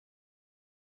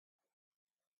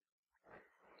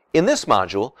In this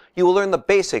module, you will learn the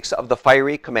basics of the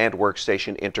Fiery Command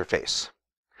WorkStation interface.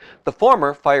 The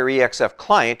former FireEXF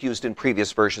client used in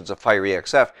previous versions of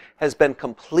FireEXF has been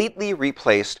completely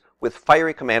replaced with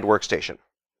Fiery Command WorkStation.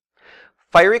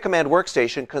 Fiery Command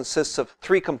WorkStation consists of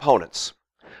three components.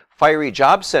 Fiery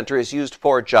Job Center is used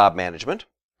for job management.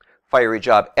 Fiery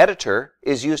Job Editor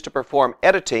is used to perform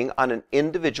editing on an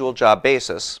individual job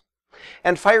basis.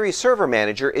 And Fiery Server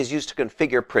Manager is used to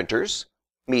configure printers,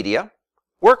 media,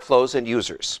 workflows, and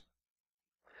users.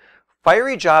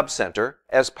 Fiery Job Center,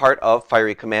 as part of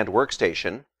Fiery Command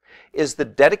WorkStation, is the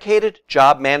dedicated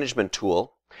job management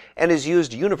tool and is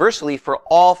used universally for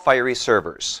all Fiery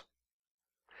servers.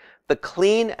 The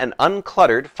clean and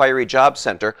uncluttered Fiery Job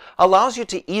Center allows you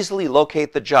to easily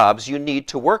locate the jobs you need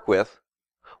to work with,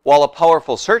 while a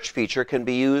powerful search feature can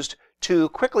be used to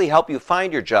quickly help you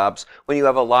find your jobs when you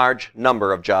have a large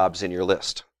number of jobs in your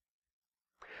list.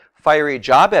 Fiery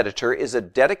Job Editor is a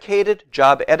dedicated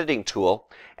job editing tool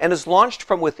and is launched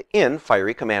from within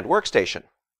Fiery Command WorkStation.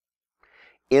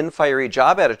 In Fiery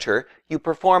Job Editor, you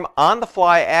perform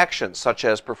on-the-fly actions such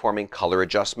as performing color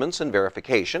adjustments and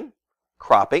verification,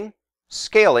 cropping,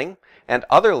 scaling, and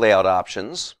other layout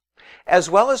options, as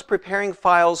well as preparing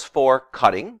files for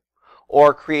cutting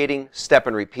or creating step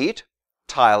and repeat,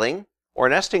 tiling, or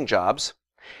nesting jobs,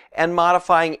 and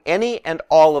modifying any and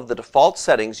all of the default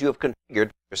settings you have configured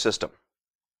for your system.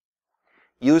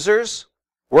 Users,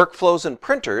 workflows, and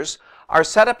printers are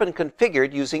set up and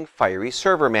configured using Fiery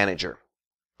Server Manager.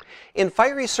 In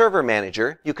Fiery Server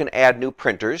Manager, you can add new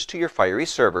printers to your Fiery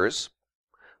servers,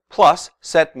 plus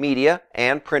set media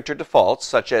and printer defaults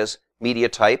such as media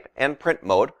type and print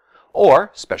mode,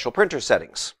 or special printer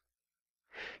settings.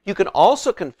 You can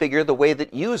also configure the way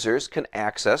that users can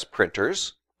access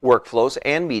printers, workflows,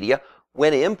 and media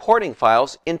when importing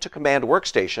files into Command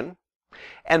WorkStation,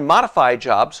 and modify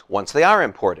jobs once they are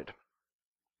imported.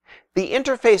 The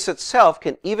interface itself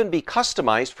can even be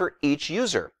customized for each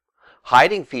user,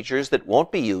 hiding features that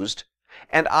won't be used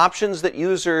and options that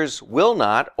users will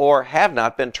not or have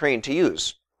not been trained to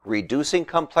use, reducing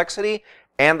complexity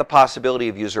and the possibility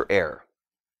of user error.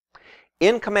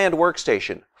 In Command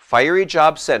WorkStation, Fiery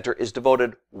Job Center is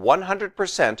devoted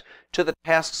 100% to the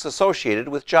tasks associated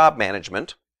with job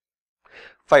management.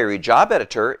 Fiery Job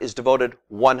Editor is devoted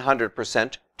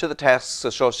 100% to the tasks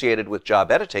associated with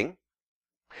job editing.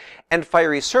 And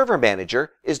Fiery Server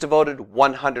Manager is devoted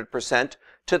 100%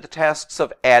 to the tasks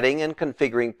of adding and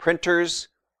configuring printers,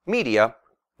 media,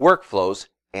 workflows,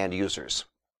 and users.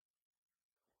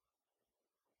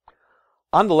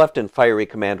 On the left in Fiery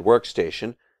Command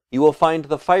WorkStation, you will find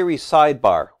the Fiery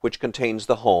sidebar, which contains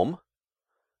the Home,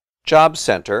 Job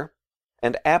Center,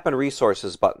 and App and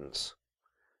Resources buttons.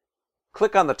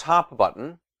 Click on the top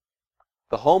button,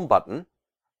 the Home button,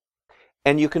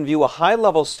 and you can view a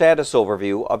high-level status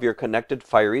overview of your connected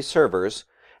Fiery servers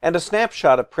and a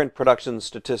snapshot of print production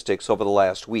statistics over the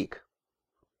last week.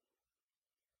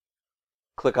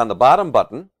 Click on the bottom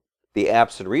button, the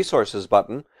Apps and Resources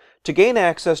button, to gain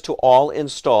access to all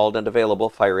installed and available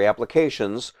Fiery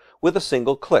applications with a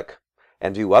single click,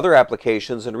 and view other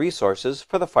applications and resources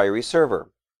for the Fiery server.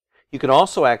 You can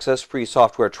also access free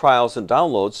software trials and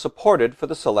downloads supported for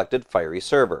the selected Fiery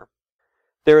server.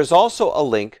 There is also a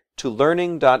link to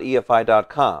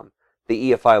learning.efi.com,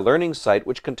 the EFI learning site,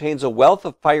 which contains a wealth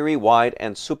of Fiery wide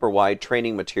and super wide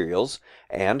training materials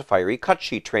and Fiery cut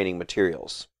sheet training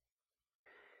materials.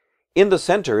 In the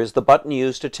center is the button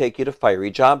used to take you to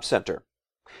Fiery Job Center.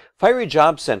 Fiery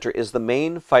Job Center is the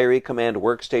main Fiery Command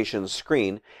WorkStation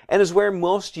screen and is where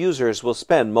most users will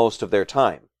spend most of their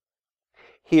time.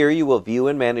 Here you will view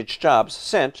and manage jobs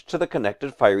sent to the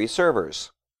connected Fiery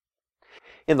servers.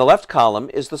 In the left column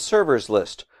is the servers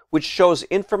list, which shows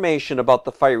information about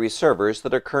the Fiery servers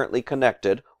that are currently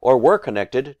connected or were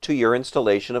connected to your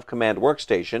installation of Command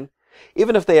WorkStation,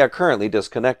 even if they are currently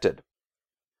disconnected.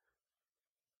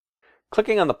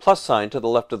 Clicking on the plus sign to the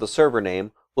left of the server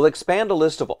name will expand a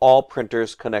list of all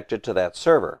printers connected to that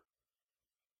server.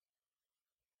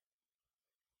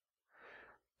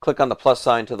 Click on the plus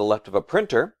sign to the left of a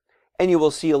printer, and you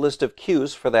will see a list of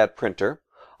queues for that printer,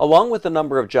 along with the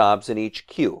number of jobs in each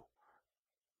queue.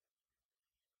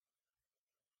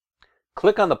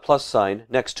 Click on the plus sign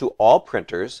next to all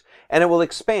printers, and it will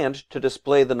expand to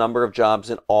display the number of jobs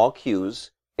in all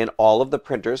queues in all of the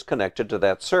printers connected to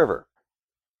that server.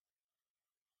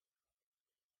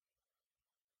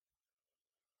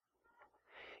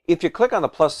 If you click on the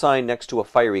plus sign next to a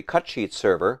Fiery cut sheet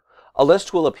server, a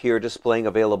list will appear displaying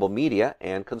available media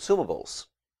and consumables.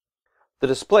 The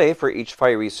display for each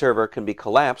Fiery server can be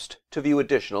collapsed to view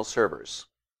additional servers.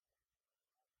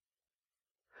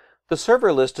 The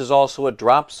server list is also a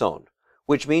drop zone,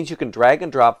 which means you can drag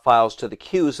and drop files to the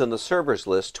queues in the servers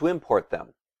list to import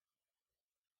them.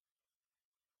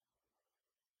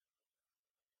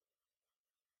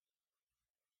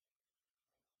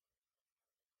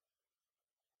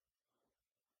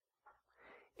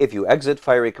 If you exit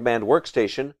Fiery Command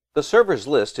WorkStation, the servers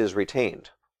list is retained.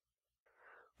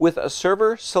 With a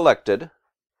server selected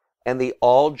and the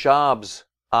All Jobs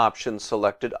option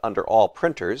selected under All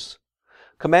Printers,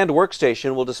 Command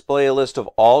WorkStation will display a list of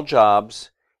all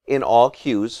jobs in all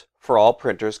queues for all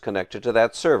printers connected to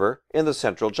that server in the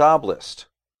central job list.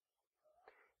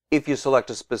 If you select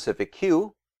a specific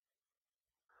queue,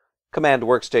 Command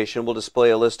WorkStation will display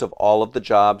a list of all of the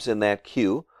jobs in that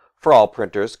queue for all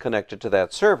printers connected to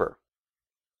that server.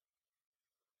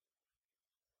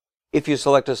 If you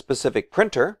select a specific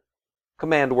printer,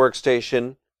 Command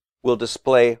WorkStation will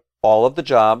display all of the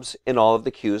jobs in all of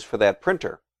the queues for that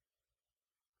printer.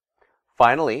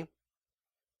 Finally,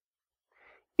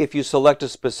 if you select a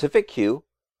specific queue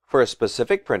for a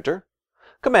specific printer,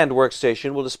 Command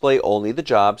WorkStation will display only the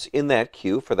jobs in that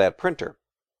queue for that printer.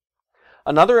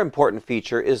 Another important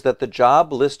feature is that the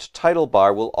job list title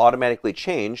bar will automatically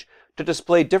change to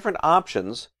display different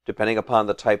options depending upon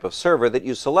the type of server that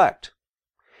you select.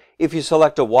 If you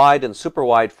select a wide and super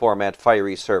wide format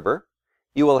Fiery server,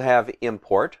 you will have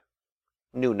Import,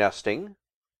 New Nesting,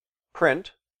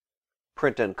 Print,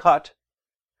 Print and Cut,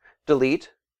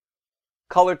 Delete,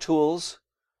 Color Tools,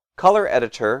 Color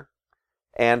Editor,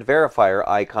 and Verifier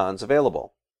icons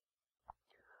available.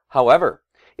 However,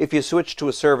 if you switch to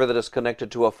a server that is connected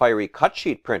to a Fiery cut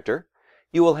sheet printer,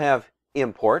 you will have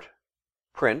Import,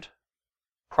 Print,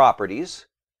 Properties,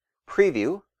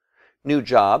 Preview, New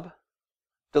Job,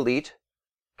 Delete,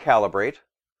 Calibrate,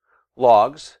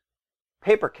 Logs,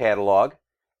 Paper Catalog,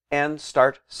 and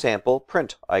Start Sample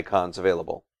Print icons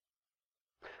available.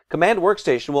 Command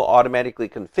WorkStation will automatically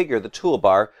configure the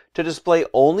toolbar to display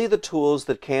only the tools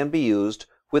that can be used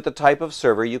with the type of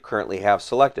server you currently have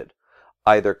selected,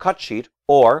 either cut sheet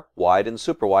or wide and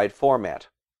super wide format.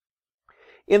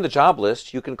 In the job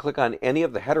list, you can click on any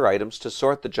of the header items to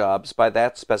sort the jobs by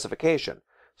that specification,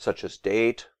 such as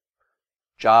date,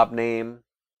 job name,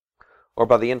 or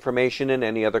by the information in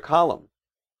any other column.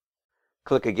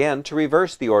 Click again to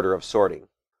reverse the order of sorting.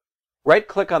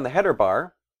 Right-click on the header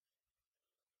bar,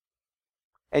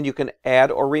 and you can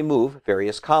add or remove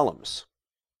various columns.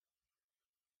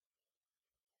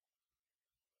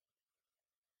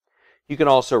 You can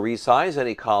also resize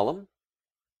any column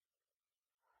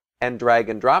and drag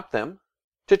and drop them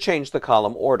to change the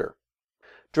column order.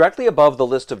 Directly above the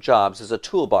list of jobs is a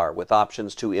toolbar with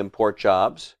options to import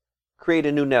jobs, create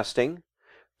a new nesting,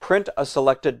 print a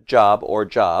selected job or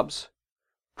jobs,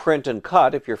 print and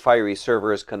cut if your Fiery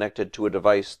server is connected to a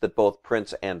device that both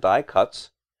prints and die cuts,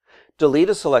 delete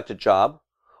a selected job,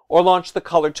 or launch the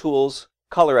Color Tools,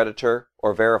 Color Editor,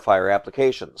 or Verifier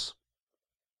applications.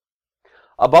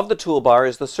 Above the toolbar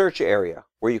is the search area,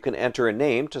 where you can enter a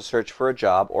name to search for a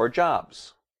job or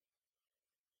jobs.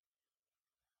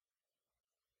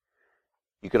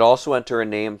 You could also enter a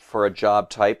name for a job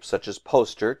type, such as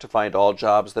poster, to find all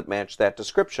jobs that match that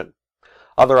description.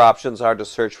 Other options are to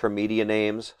search for media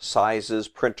names, sizes,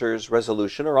 printers,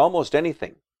 resolution, or almost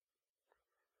anything.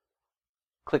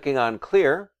 Clicking on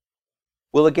Clear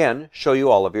will again show you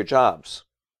all of your jobs.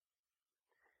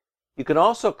 You can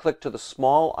also click to the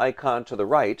small icon to the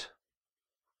right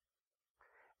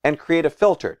and create a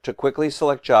filter to quickly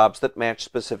select jobs that match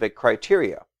specific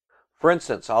criteria. For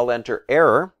instance, I'll enter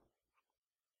error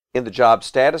in the job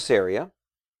status area,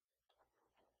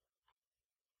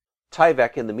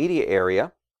 Tyvek in the media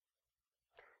area,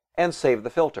 and save the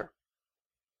filter.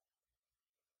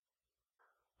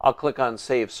 I'll click on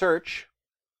Save Search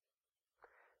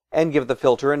and give the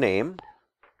filter a name,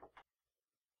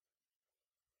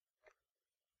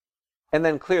 and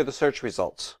then clear the search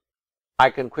results. I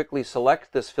can quickly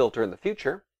select this filter in the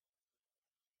future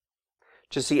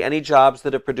to see any jobs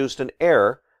that have produced an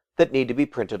error that need to be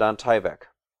printed on Tyvek.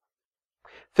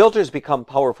 Filters become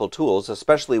powerful tools,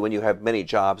 especially when you have many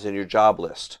jobs in your job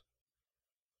list.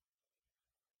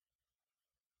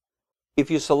 If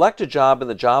you select a job in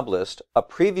the job list, a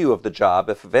preview of the job,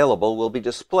 if available, will be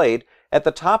displayed at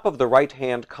the top of the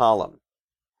right-hand column.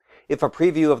 If a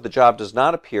preview of the job does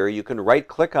not appear, you can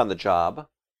right-click on the job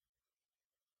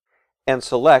and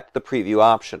select the preview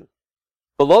option.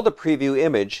 Below the preview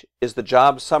image is the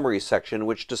job summary section,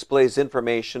 which displays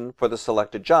information for the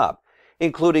selected job,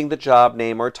 including the job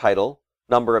name or title,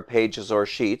 number of pages or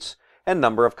sheets, and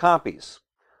number of copies.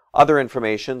 Other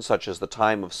information, such as the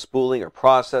time of spooling or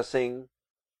processing,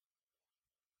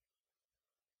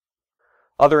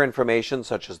 Other information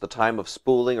such as the time of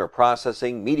spooling or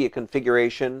processing, media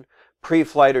configuration,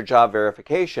 pre-flight or job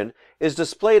verification is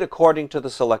displayed according to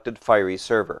the selected Fiery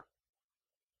server.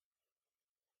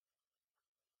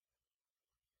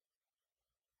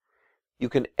 You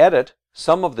can edit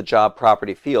some of the job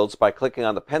property fields by clicking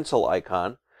on the pencil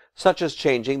icon, such as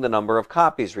changing the number of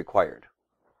copies required.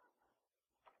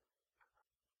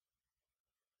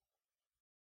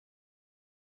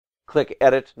 Click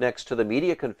Edit next to the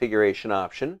Media Configuration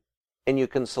option, and you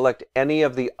can select any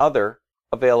of the other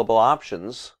available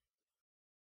options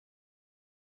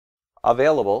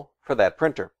available for that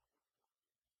printer.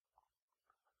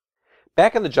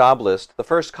 Back in the job list, the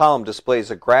first column displays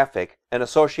a graphic and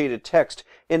associated text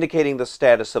indicating the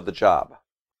status of the job.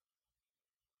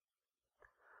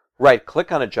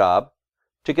 Right-click on a job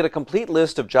to get a complete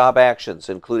list of job actions,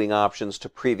 including options to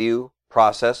preview,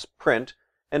 process, print,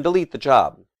 and delete the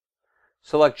job.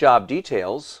 Select Job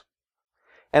Details,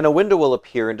 and a window will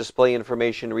appear and display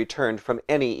information returned from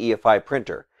any EFI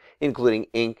printer, including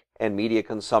ink and media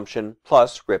consumption,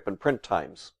 plus rip and print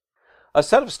times. A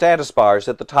set of status bars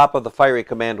at the top of the Fiery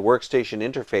Command WorkStation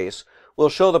interface will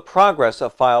show the progress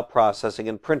of file processing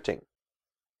and printing.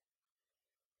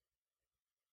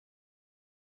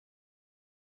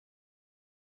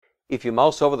 If you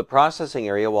mouse over the processing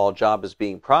area while a job is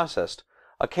being processed,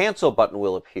 a Cancel button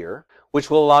will appear, which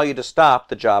will allow you to stop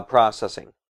the job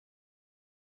processing.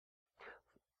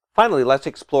 Finally, let's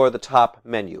explore the top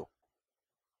menu.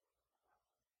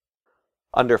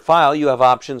 Under File, you have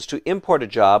options to import a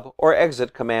job or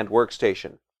exit Command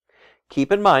WorkStation.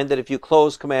 Keep in mind that if you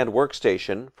close Command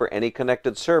WorkStation for any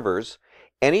connected servers,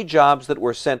 any jobs that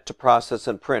were sent to process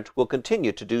and print will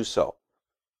continue to do so.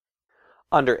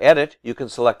 Under Edit, you can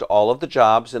select all of the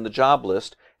jobs in the job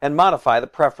list and modify the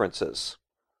preferences.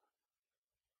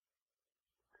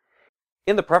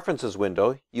 In the Preferences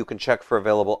window, you can check for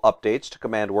available updates to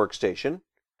Command WorkStation,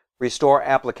 restore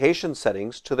application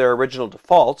settings to their original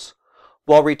defaults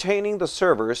while retaining the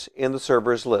servers in the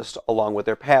servers list along with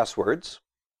their passwords,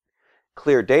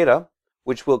 clear data,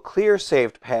 which will clear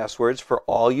saved passwords for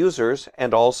all users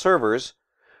and all servers,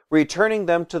 returning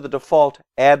them to the default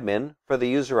admin for the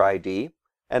user ID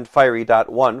and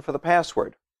Fiery.1 for the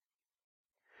password.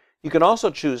 You can also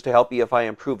choose to help EFI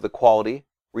improve the quality,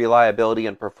 reliability,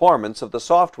 and performance of the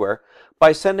software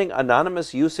by sending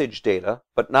anonymous usage data,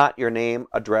 but not your name,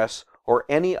 address, or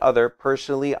any other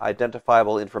personally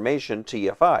identifiable information to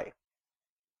EFI.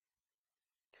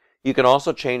 You can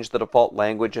also change the default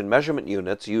language and measurement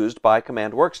units used by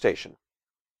Command WorkStation.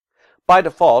 By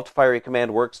default, Fiery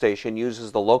Command WorkStation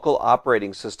uses the local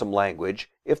operating system language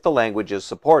if the language is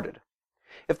supported.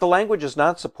 If the language is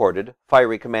not supported,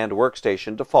 Fiery Command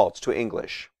WorkStation defaults to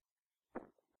English.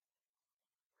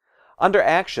 Under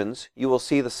Actions, you will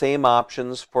see the same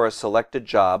options for a selected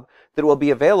job that will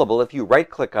be available if you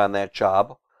right-click on that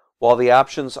job, while the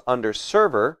options under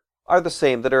Server are the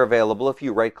same that are available if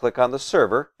you right-click on the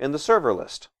server in the server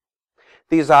list.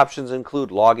 These options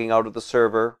include logging out of the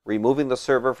server, removing the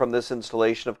server from this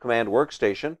installation of Command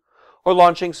WorkStation, or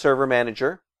launching Server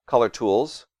Manager, Color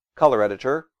Tools, Color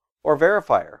Editor, or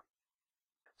Verifier.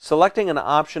 Selecting an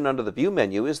option under the View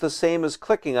menu is the same as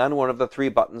clicking on one of the three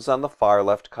buttons on the far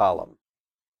left column.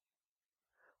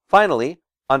 Finally,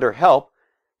 under Help,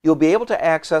 you'll be able to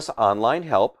access online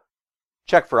help,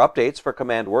 check for updates for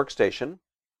Command WorkStation,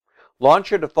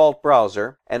 launch your default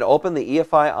browser, and open the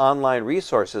EFI Online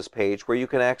Resources page where you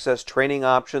can access training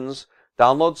options,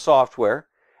 download software,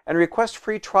 and request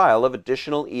free trial of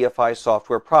additional EFI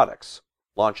software products,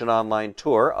 launch an online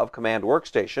tour of Command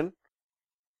WorkStation,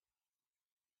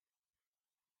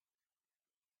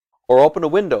 or open a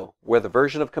window where the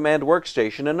version of Command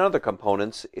WorkStation and other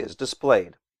components is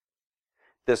displayed.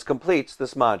 This completes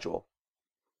this module.